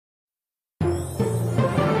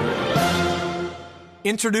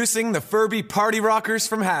Introducing the Furby Party Rockers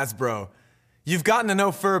from Hasbro. You've gotten to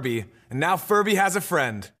know Furby, and now Furby has a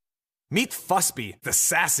friend. Meet Fusby, the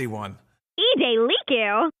sassy one.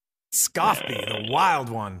 Leaku. Scoffby, the wild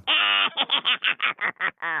one.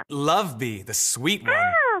 Loveby, the sweet one.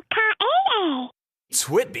 Oh, Ka-ee.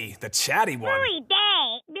 Twitby, the chatty one.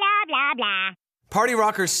 Day, blah, blah, blah. Party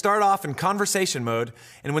Rockers start off in conversation mode,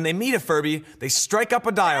 and when they meet a Furby, they strike up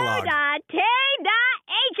a dialogue.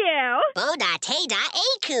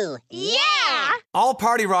 Boda-te-da-aku. Yeah! All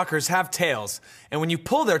Party Rockers have tails, and when you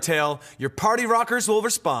pull their tail, your Party Rockers will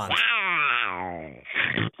respond.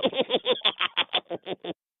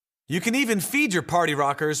 You can even feed your Party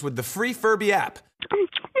Rockers with the free Furby app.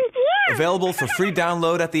 Available for free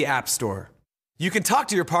download at the App Store. You can talk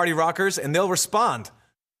to your Party Rockers and they'll respond.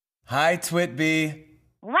 Hi, Twitby.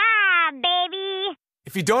 Wow, baby.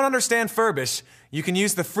 If you don't understand Furbish, you can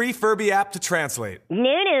use the free Furby app to translate.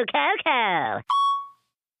 Nunu Coco.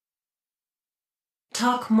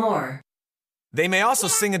 Talk more. They may also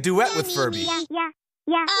sing a duet with Furby.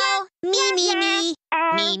 Oh,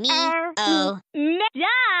 me, oh.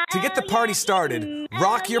 To get the party started,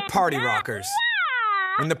 rock your Party Rockers.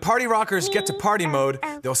 When the Party Rockers get to party mode,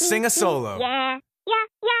 they'll sing a solo. Yeah.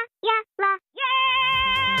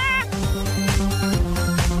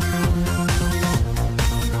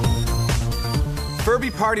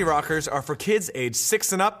 Furby Party Rockers are for kids aged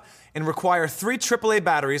 6 and up and require 3 AAA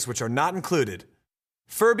batteries, which are not included.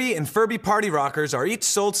 Furby and Furby Party Rockers are each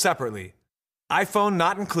sold separately. iPhone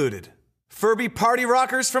not included. Furby Party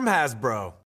Rockers from Hasbro.